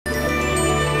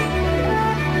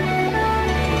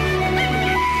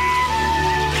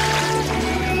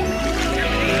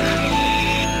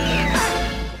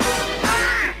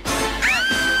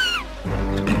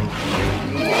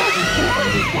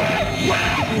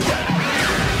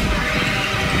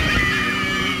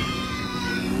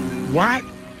What?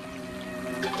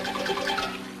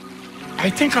 I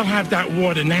think I'll have that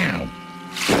water now.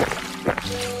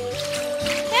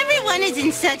 Everyone is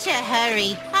in such a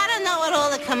hurry. I don't know what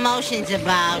all the commotion's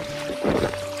about.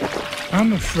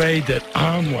 I'm afraid that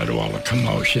I'm what all the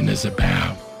commotion is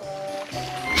about.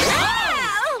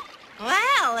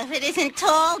 Well, if it isn't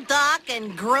tall, dark,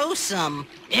 and gruesome.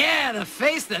 Yeah, the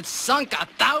face that sunk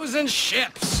 1,000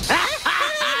 ships.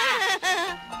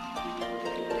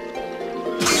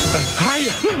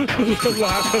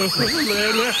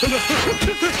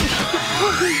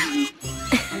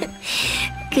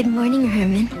 Good morning,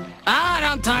 Herman.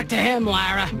 Don't talk to him,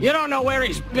 Lara. You don't know where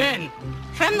he's been.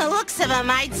 From the looks of him,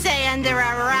 I'd say under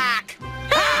a rock.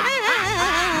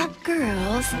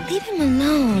 Girls, leave him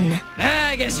alone.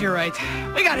 I guess you're right.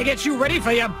 We gotta get you ready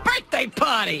for your birthday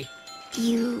party.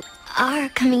 You are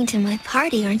coming to my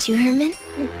party, aren't you, Herman?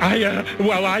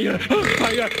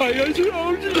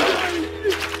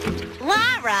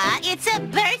 Laura, it's a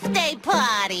birthday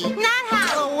party, not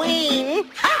Halloween.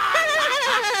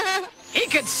 He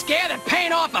could scare the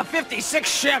paint off a 56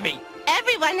 Chevy.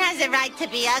 Everyone has a right to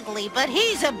be ugly, but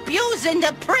he's abusing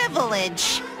the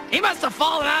privilege. He must have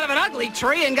fallen out of an ugly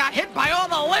tree and got hit by all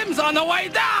the limbs on the way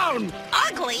down.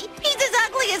 Ugly? He's as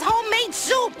ugly as homemade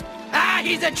soup.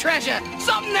 He's a treasure.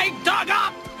 Something they dug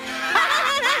up.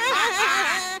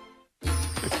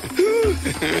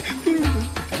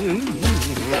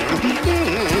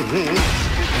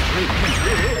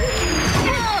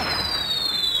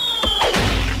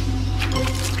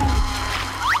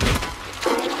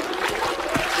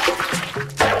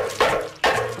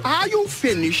 Are you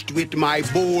finished with my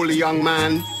bowl, young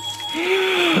man?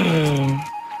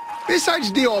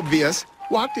 Besides the obvious,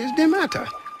 what is the matter?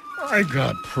 I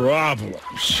got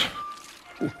problems.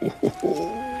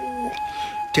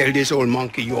 Tell this old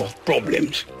monkey your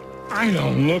problems. I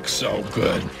don't look so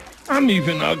good. I'm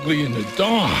even ugly in the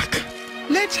dark.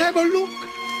 Let's have a look.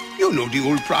 You know the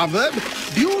old proverb,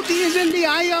 beauty is in the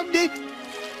eye of the...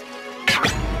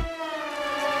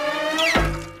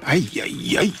 Ay,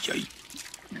 ay, ay, ay.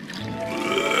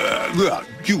 Well,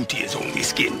 beauty is only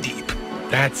skin deep.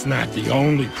 That's not the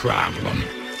only problem.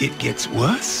 It gets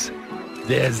worse.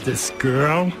 There's this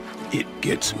girl. It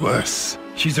gets worse.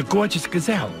 She's a gorgeous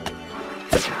gazelle.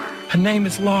 Her name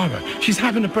is Laura. She's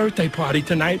having a birthday party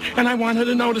tonight, and I want her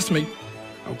to notice me.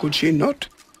 How could she not?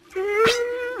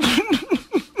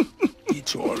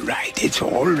 It's all right, it's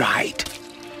all right.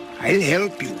 I'll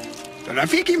help you. The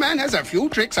Rafiki man has a few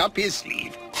tricks up his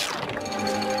sleeve.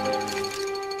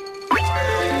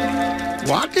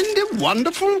 What in the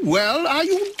wonderful world are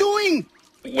you doing?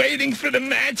 Waiting for the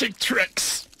magic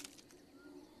tricks.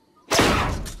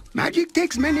 Magic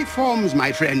takes many forms,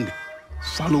 my friend.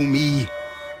 Follow me.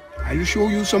 I'll show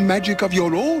you some magic of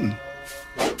your own.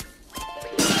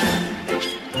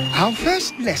 Our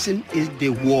first lesson is the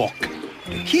walk.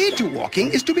 The key to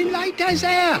walking is to be light as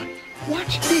air.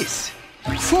 Watch this.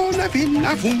 Fauna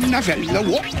villa, funa fella,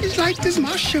 walk is light as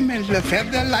marshmallow,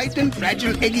 feather light and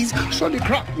fragile eggies, so the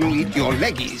croc no eat your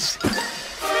leggies.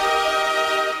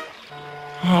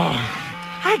 Oh,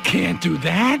 I can't do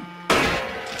that.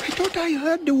 I thought I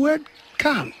heard the word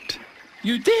can't.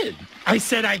 You did. I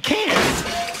said I can't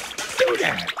do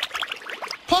that.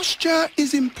 Posture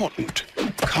is important.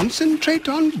 Concentrate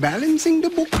on balancing the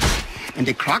book, and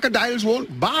the crocodiles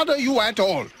won't bother you at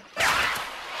all.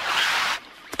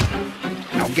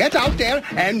 Now get out there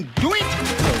and do it!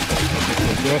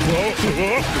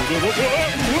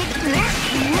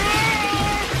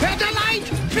 Feather light!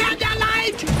 Feather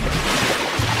light!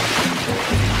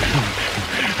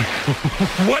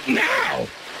 What now?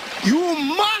 You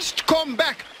must come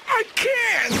back! I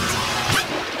can't!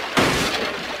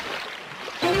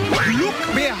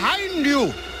 Look behind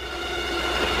you!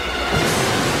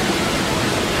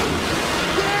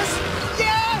 Yes!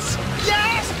 Yes!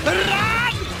 Yes! Run!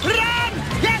 Run!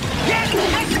 Yes! Yes!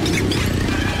 Yes!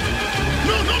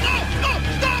 No! No! No! No!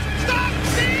 Stop! Stop!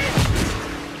 See?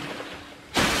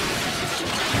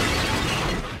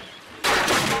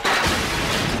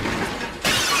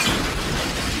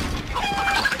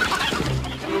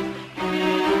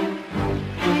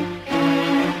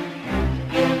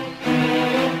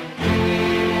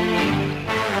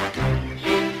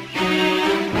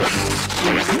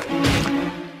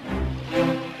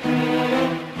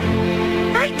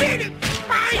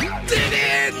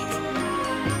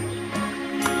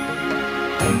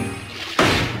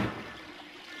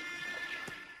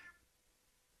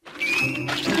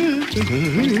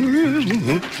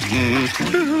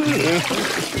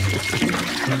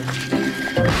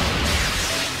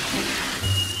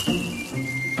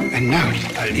 And now,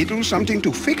 a little something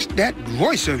to fix that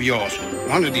voice of yours.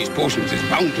 One of these potions is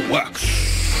bound to work.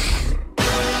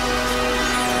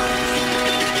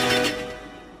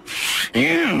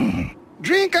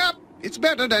 Drink up. It's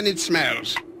better than it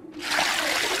smells.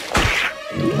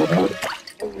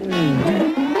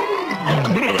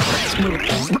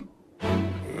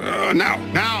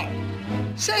 Now.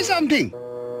 Say something.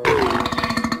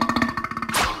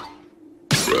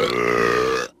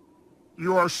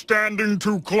 You are standing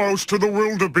too close to the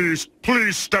wildebeest.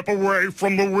 Please step away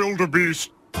from the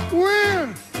wildebeest.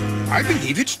 Well, I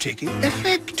believe it's taking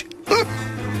effect.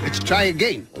 Let's try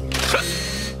again.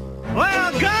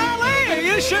 Well, golly, are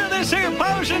you sure this here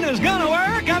potion is gonna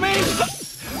work? I mean,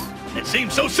 it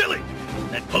seems so silly.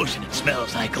 That potion, it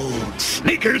smells like old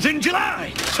sneakers in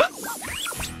July.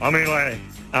 I mean, like,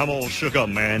 I'm all shook up,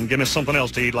 man. Give me something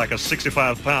else to eat, like a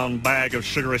 65-pound bag of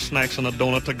sugary snacks and a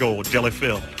donut to go,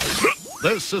 jelly-filled.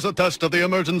 This is a test of the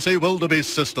emergency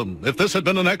wildebeest system. If this had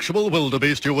been an actual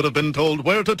wildebeest, you would have been told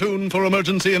where to tune for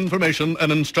emergency information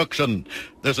and instruction.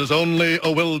 This is only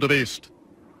a wildebeest.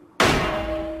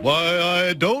 Why,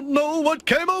 I don't know what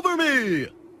came over me.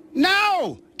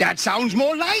 Now, that sounds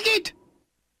more like it.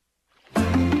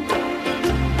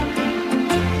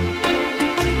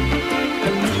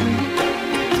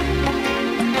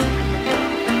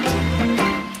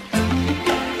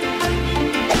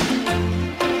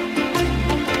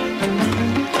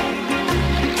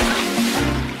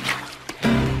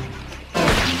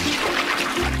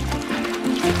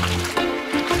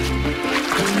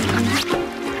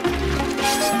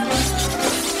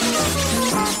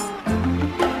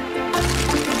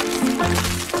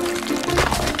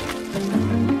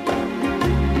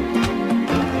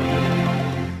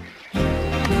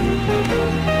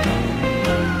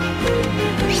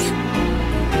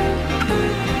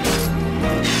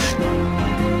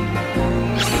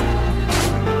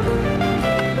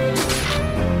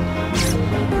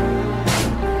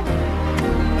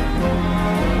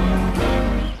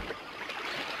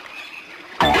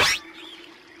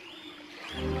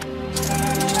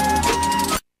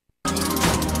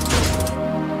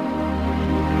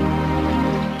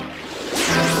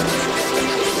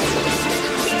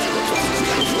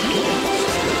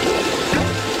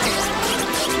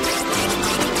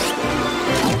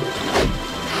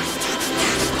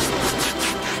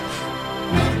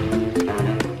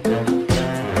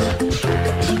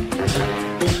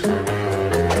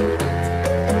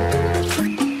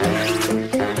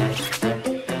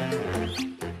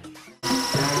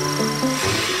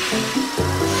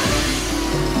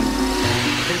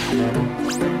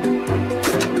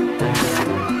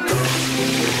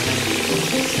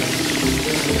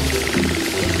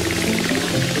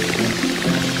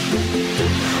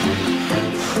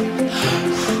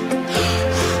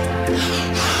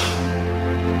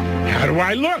 How do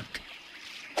I look?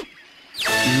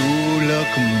 You look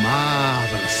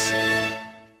marvelous.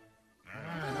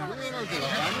 I'm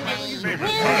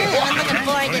looking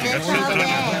forward to this all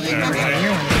day.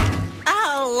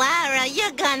 Oh, Lara,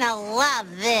 you're gonna love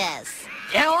this.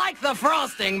 You like the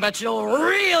frosting, but you'll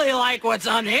really like what's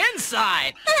on the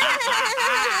inside.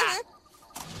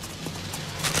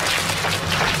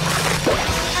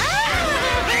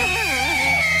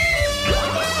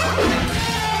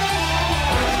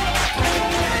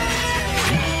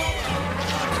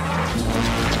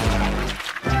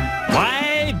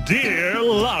 My dear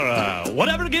Lara,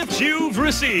 whatever gifts you've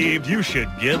received, you should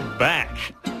give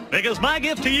back. Because my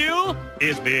gift to you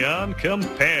is beyond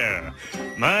compare.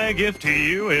 My gift to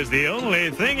you is the only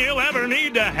thing you'll ever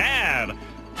need to have.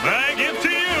 My gift to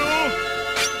you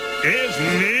is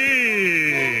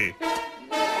me.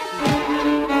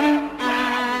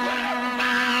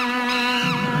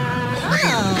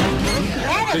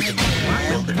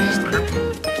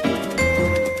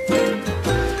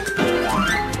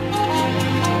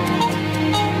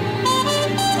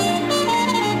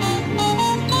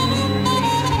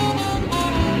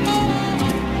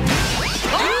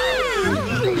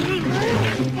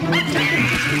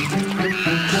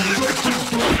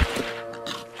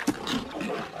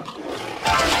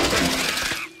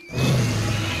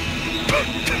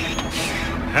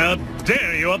 How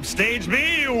dare you upstage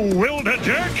me, you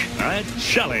wilder-jerk? I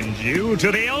challenge you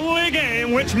to the only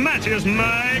game which matches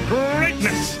my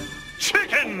greatness.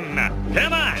 Chicken!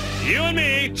 Come on, you and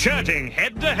me charging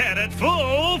head-to-head at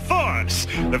full force.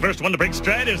 The first one to break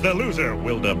stride is the loser,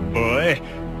 Wilder boy.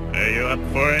 Are you up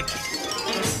for it?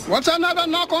 What's another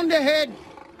knock on the head?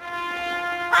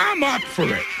 I'm up for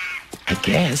it. I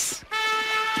guess.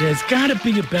 There's gotta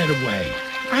be a better way.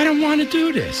 I don't want to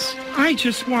do this. I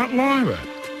just want Laura.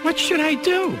 What should I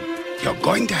do? You're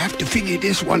going to have to figure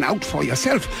this one out for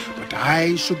yourself, But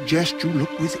I suggest you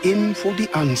look within for the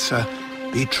answer.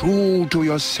 Be true to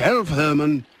yourself,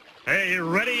 Herman. Hey, you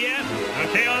ready yet?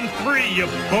 Okay, on 3, you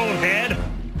bullhead.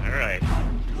 All right.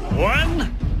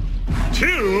 1,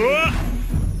 2...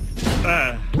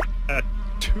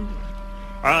 2...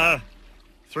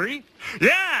 3?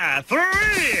 Yeah, 3!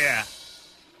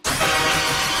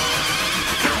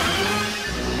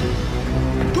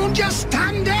 Don't just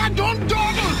stand there. Don't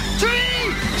dawdle. 3!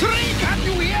 3, can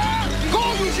you hear? Go,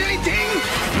 you silly thing.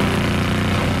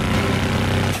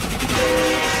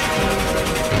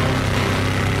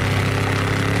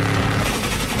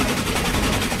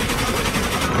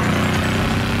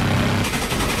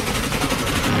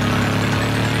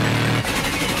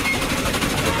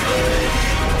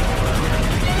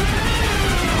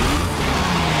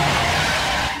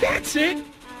 That's it.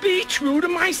 Be true to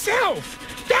myself.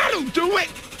 That'll do it.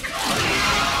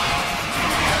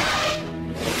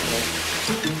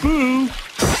 Boo!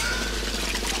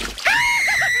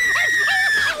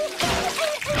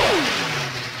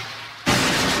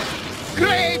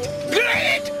 Great!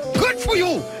 Great! Good for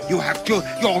you! You're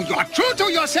true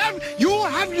to yourself. You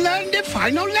have learned the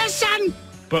final lesson.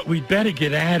 But we'd better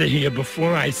get out of here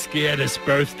before I scare this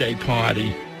birthday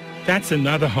party. That's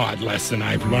another hard lesson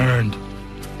I've learned.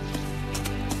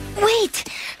 Wait!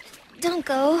 Don't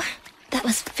go. That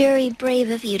was very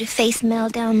brave of you to face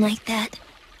Meltdown like that.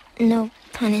 No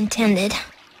pun intended.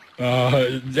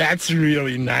 That's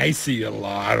really nice of you,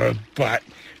 Laura, but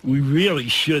we really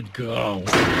should go.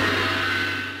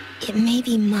 It may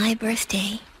be my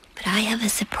birthday, but I have a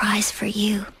surprise for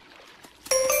you.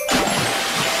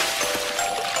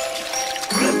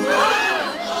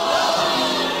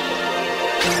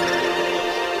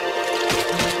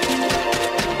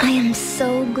 I am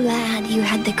so glad you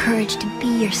had the courage to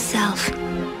be yourself.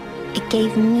 It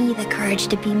gave me the courage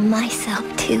to be myself,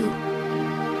 too.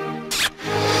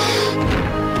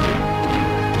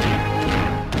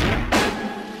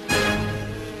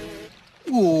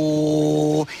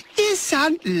 Oh,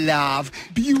 isn't love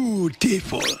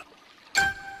beautiful?